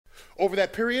over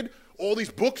that period, all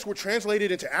these books were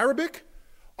translated into Arabic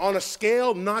on a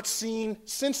scale not seen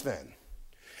since then.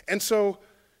 And so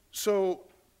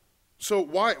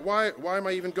why am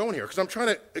I even going here? Because I'm trying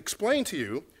to explain to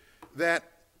you that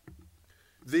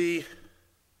you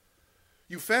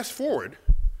fast forward,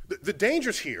 the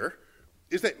dangers here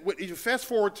is that you fast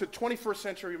forward to 21st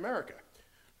century America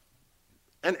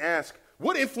and ask,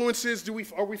 what influences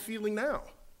are we feeling now?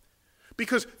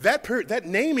 Because that period, that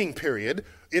naming period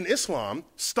in Islam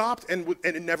stopped and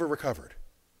it never recovered.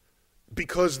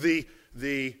 Because the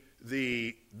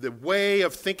way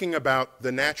of thinking about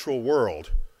the natural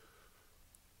world,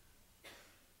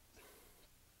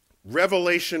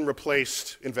 revelation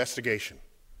replaced investigation.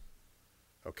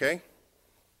 Okay?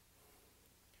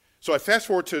 So I fast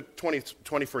forward to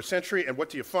 21st century, and what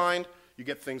do you find? You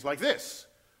get things like this.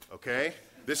 Okay?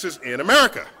 This is in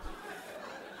America.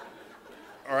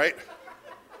 All right?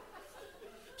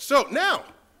 So now,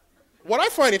 what I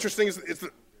find interesting is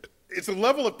it's the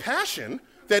level of passion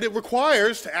that it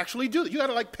requires to actually do it. You got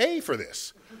to like pay for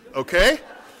this, okay?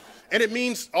 And it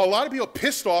means a lot of people are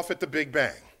pissed off at the Big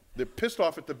Bang. They're pissed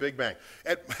off at the Big Bang.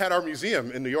 At our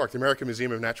museum in New York, the American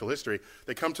Museum of Natural History,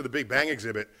 they come to the Big Bang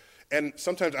exhibit, and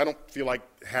sometimes I don't feel like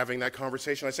having that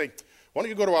conversation. I say, why don't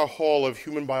you go to our hall of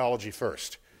human biology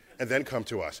first, and then come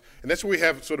to us? And that's where we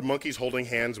have sort of monkeys holding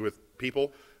hands with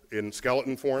people in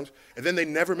skeleton forms, and then they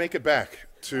never make it back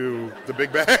to the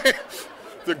Big Bang.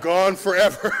 They're gone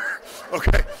forever.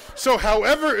 Okay? So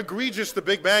however egregious the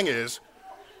Big Bang is,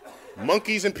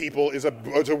 monkeys and people is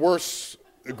a worse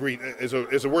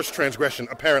transgression,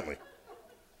 apparently.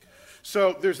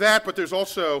 So there's that, but there's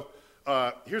also,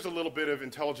 here's a little bit of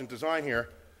intelligent design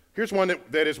here. Here's one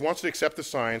that wants to accept the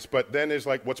science, but then is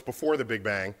like what's before the Big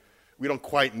Bang. We don't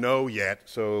quite know yet,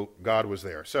 so God was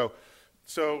there. So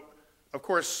of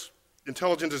course,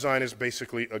 intelligent design is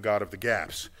basically a God of the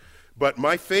gaps. But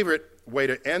my favorite way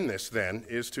to end this, then,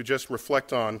 is to just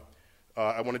reflect on,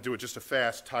 I want to do it just a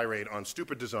fast tirade on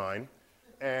stupid design,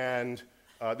 and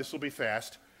this will be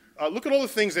fast. Look at all the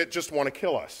things that just want to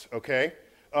kill us, okay?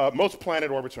 Most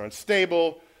planet orbits are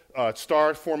unstable.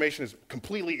 Star formation is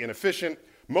completely inefficient.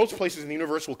 Most places in the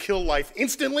universe will kill life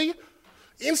instantly.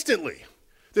 Instantly.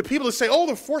 The people that say, oh,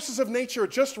 the forces of nature are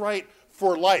just right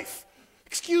for life.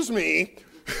 Excuse me.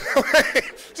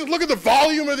 Just look at the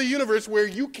volume of the universe where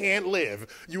you can't live.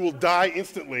 You will die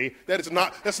instantly. That's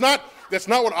not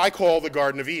what I call the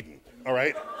Garden of Eden, all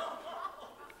right?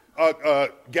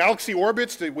 Galaxy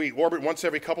orbits that we orbit once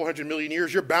every couple 100 million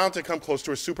years, you're bound to come close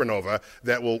to a supernova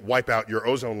that will wipe out your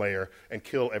ozone layer and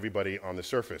kill everybody on the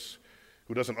surface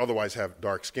who doesn't otherwise have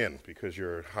dark skin, because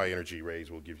your high energy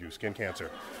rays will give you skin cancer.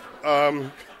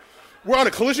 We're on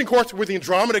a collision course with the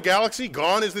Andromeda Galaxy.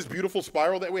 Gone is this beautiful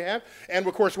spiral that we have. And,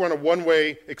 of course, we're on a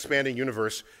one-way expanding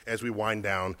universe as we wind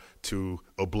down to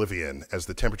oblivion, as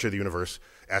the temperature of the universe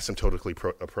asymptotically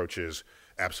approaches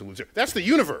absolute zero. That's the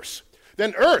universe.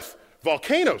 Then Earth,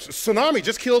 volcanoes, tsunami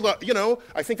just killed,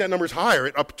 I think that number's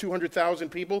higher, up 200,000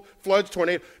 people, floods,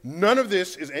 tornadoes. None of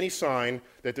this is any sign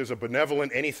that there's a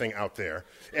benevolent anything out there.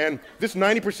 And this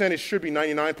 90% should be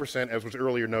 99%, as was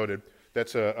earlier noted.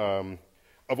 That's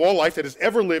of all life that has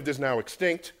ever lived is now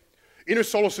extinct. Inner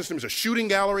solar system is a shooting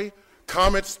gallery.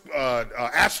 Comets,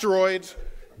 asteroids,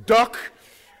 duck.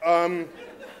 And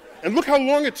look how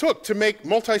long it took to make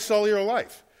multicellular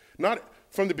life. Not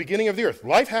from the beginning of the Earth.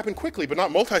 Life happened quickly, but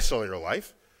not multicellular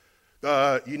life.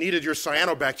 You needed your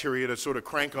cyanobacteria to sort of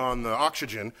crank on the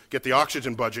oxygen, get the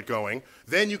oxygen budget going.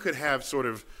 Then you could have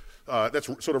that's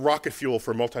sort of rocket fuel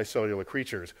for multicellular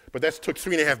creatures. But that took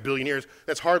 3.5 billion years.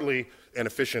 That's hardly an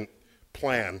efficient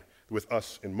plan with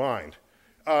us in mind.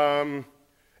 And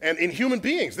in human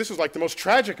beings, this is like the most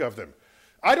tragic of them.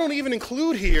 I don't even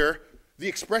include here the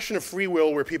expression of free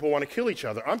will where people want to kill each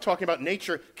other. I'm talking about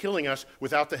nature killing us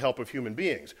without the help of human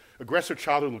beings. Aggressive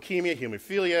childhood leukemia,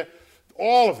 hemophilia,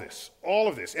 all of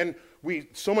this. And we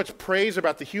so much praise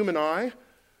about the human eye,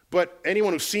 but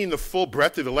anyone who's seen the full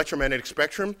breadth of the electromagnetic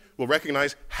spectrum will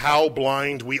recognize how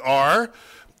blind we are.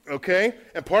 Okay?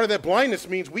 And part of that blindness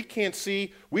means we can't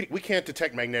see, we can't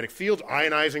detect magnetic fields,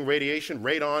 ionizing radiation,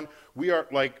 radon. We are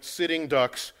like sitting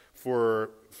ducks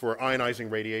for ionizing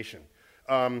radiation.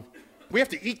 We have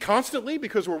to eat constantly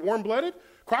because we're warm-blooded.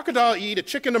 Crocodile eat a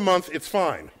chicken a month, it's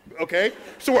fine. Okay?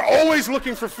 So we're always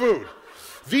looking for food.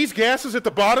 These gases at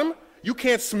the bottom, you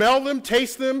can't smell them,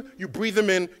 taste them, you breathe them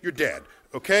in, you're dead.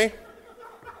 Okay?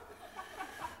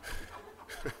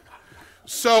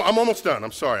 So I'm almost done.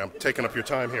 I'm sorry, I'm taking up your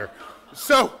time here.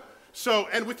 So,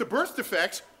 and with the birth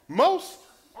defects, most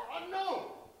are unknown.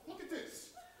 Look at this.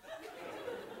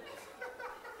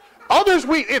 Others,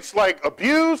 it's like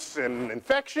abuse and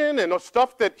infection and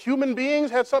stuff that human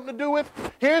beings had something to do with.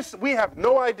 We have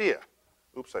no idea.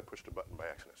 Oops, I pushed a button by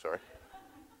accident, sorry.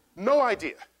 No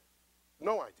idea.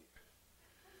 No idea.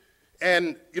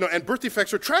 And, and birth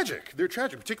defects are tragic. They're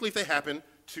tragic, particularly if they happen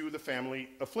to the family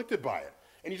afflicted by it.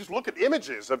 And you just look at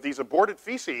images of these aborted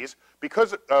fetuses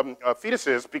because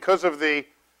of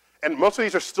and most of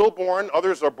these are stillborn.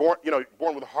 Others are born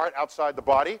with a heart outside the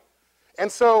body.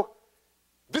 And so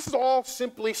this is all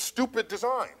simply stupid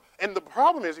design. And the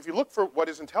problem is, if you look for what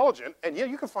is intelligent, and yeah,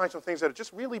 you can find some things that are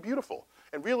just really beautiful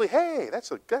and really, hey,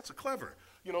 that's a clever.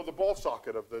 The ball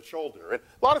socket of the shoulder, and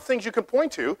a lot of things you can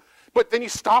point to, but then you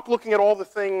stop looking at all the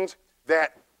things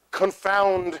that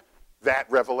confound that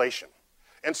revelation.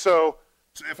 And so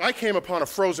if I came upon a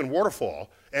frozen waterfall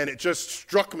and it just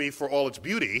struck me for all its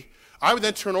beauty, I would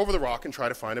then turn over the rock and try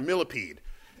to find a millipede,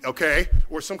 okay,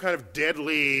 or some kind of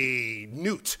deadly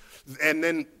newt, and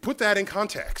then put that in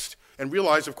context and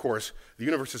realize, of course, the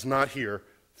universe is not here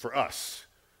for us,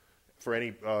 for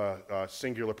any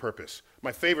singular purpose.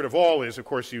 My favorite of all is, of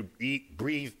course, you eat,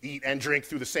 breathe, eat, and drink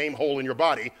through the same hole in your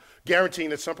body, guaranteeing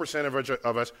that some percent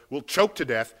of us will choke to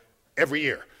death every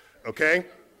year, okay?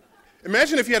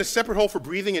 Imagine if you had a separate hole for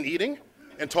breathing and eating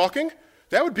and talking.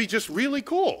 That would be just really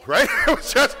cool, right? It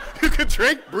was just, you could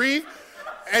drink, breathe,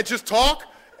 and just talk,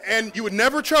 and you would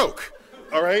never choke,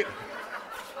 all right?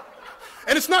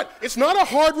 And it's not a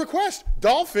hard request.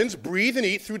 Dolphins breathe and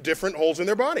eat through different holes in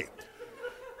their body.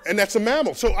 And that's a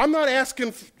mammal. So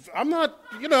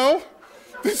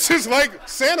this is like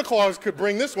Santa Claus could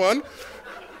bring this one.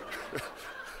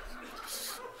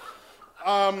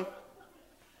 And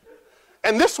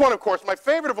this one, of course, my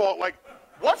favorite of all,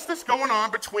 what's this going on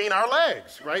between our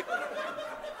legs, right?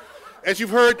 As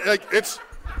you've heard,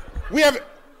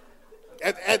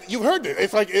 you've heard it.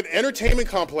 It's like an entertainment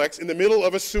complex in the middle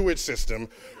of a sewage system.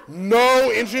 No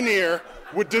engineer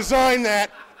would design that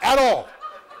at all,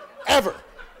 ever.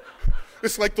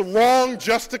 It's like the wrong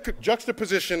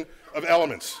juxtaposition of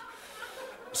elements.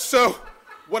 So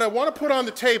what I want to put on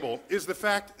the table is the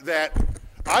fact that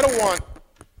I don't want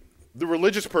the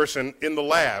religious person in the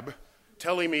lab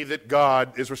telling me that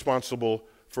God is responsible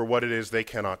for what it is they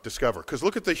cannot discover. Because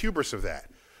look at the hubris of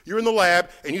that. You're in the lab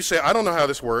and you say, I don't know how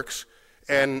this works.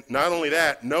 And not only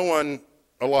that, no one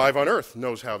alive on earth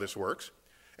knows how this works.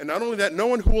 And not only that, no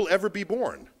one who will ever be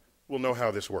born will know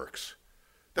how this works.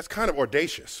 That's kind of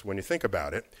audacious when you think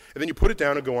about it. And then you put it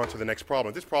down and go on to the next problem.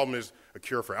 If this problem is a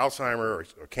cure for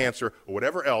Alzheimer's or cancer or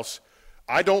whatever else,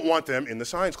 I don't want them in the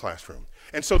science classroom.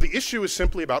 And so the issue is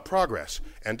simply about progress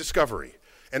and discovery.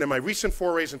 And in my recent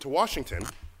forays into Washington,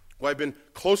 I've been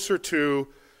closer to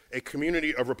a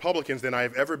community of Republicans than I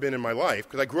have ever been in my life,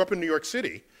 because I grew up in New York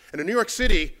City. And in New York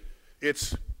City,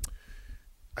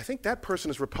 I think that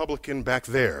person is Republican back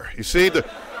there. You see?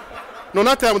 No,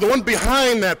 not that one, the one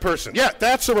behind that person. Yeah,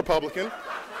 that's a Republican.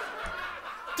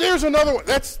 There's another one.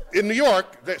 That's in New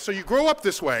York. So you grow up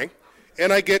this way,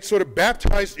 and I get sort of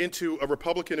baptized into a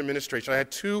Republican administration. I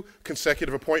had 2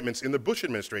 consecutive appointments in the Bush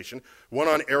administration, one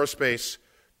on aerospace,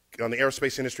 on the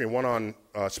aerospace industry, and one on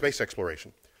space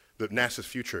exploration, NASA's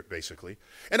future, basically.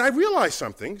 And I realized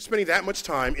something, spending that much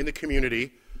time in the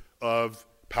community of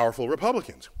powerful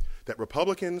Republicans, that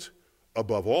Republicans,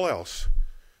 above all else,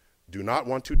 do not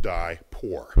want to die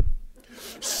poor.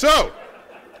 So,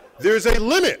 there's a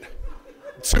limit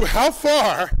to how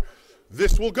far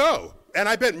this will go. And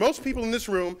I bet most people in this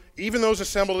room, even those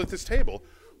assembled at this table,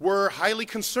 were highly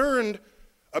concerned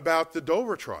about the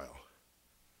Dover trial,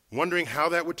 wondering how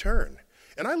that would turn.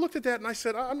 And I looked at that and I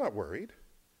said, I'm not worried,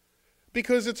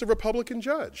 because it's a Republican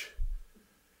judge.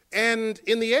 And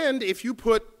in the end, if you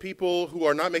put people who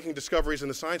are not making discoveries in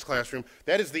the science classroom,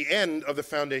 that is the end of the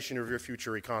foundation of your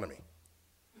future economy.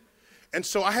 And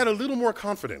so I had a little more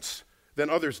confidence than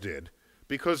others did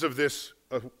because of this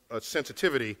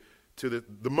sensitivity to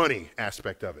the money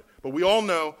aspect of it. But we all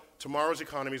know tomorrow's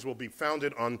economies will be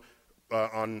founded on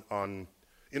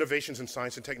innovations in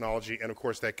science and technology, and of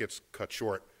course that gets cut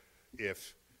short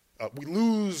if we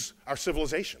lose our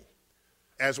civilization,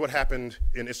 as what happened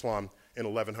in Islam in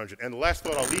 1100. And the last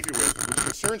thought I'll leave you with, which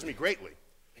concerns me greatly,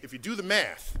 if you do the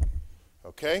math,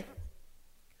 okay?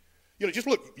 Just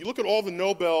look, you look at all the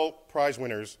Nobel Prize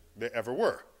winners there ever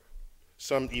were,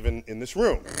 some even in this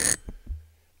room,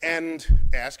 and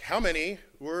ask how many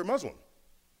were Muslim.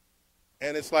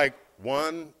 And it's like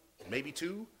 1, maybe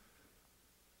 2,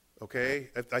 okay?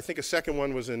 I think a second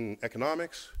one was in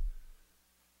economics.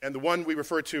 And the one we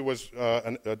referred to was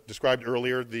described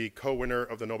earlier, the co-winner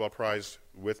of the Nobel Prize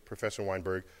with Professor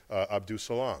Weinberg, Abdus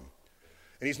Salam.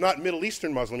 And he's not Middle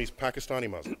Eastern Muslim, he's Pakistani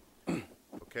Muslim.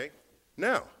 Okay?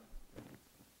 Now,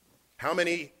 How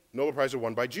many Nobel Prizes are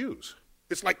won by Jews?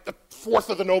 It's like a fourth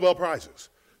of the Nobel Prizes,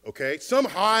 okay? Some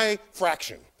high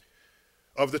fraction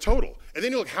of the total. And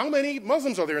then you look, how many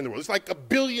Muslims are there in the world? It's like 1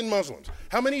 billion Muslims.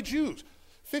 How many Jews?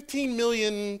 15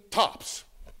 million tops,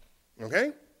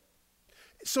 okay?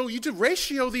 So you to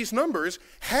ratio these numbers,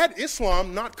 had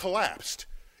Islam not collapsed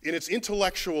in its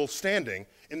intellectual standing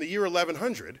in the year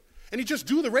 1100, and you just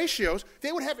do the ratios,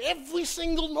 they would have every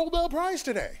single Nobel Prize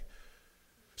today.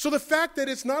 So the fact that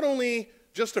it's not only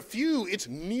just a few, it's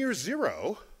near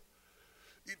zero,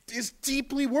 it is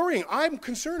deeply worrying. I'm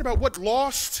concerned about what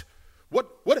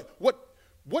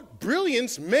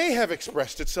brilliance may have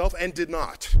expressed itself and did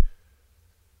not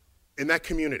in that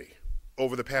community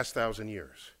over the past 1,000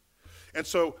 years. And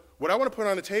so what I want to put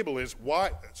on the table is why,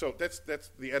 so that's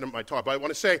the end of my talk, but I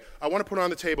want to put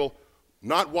on the table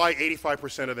not why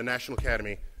 85% of the National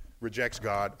Academy rejects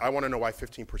God. I want to know why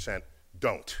 15%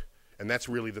 don't. And that's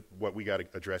really what we got to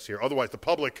address here. Otherwise, the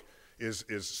public is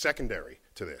secondary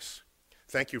to this.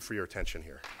 Thank you for your attention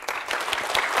here.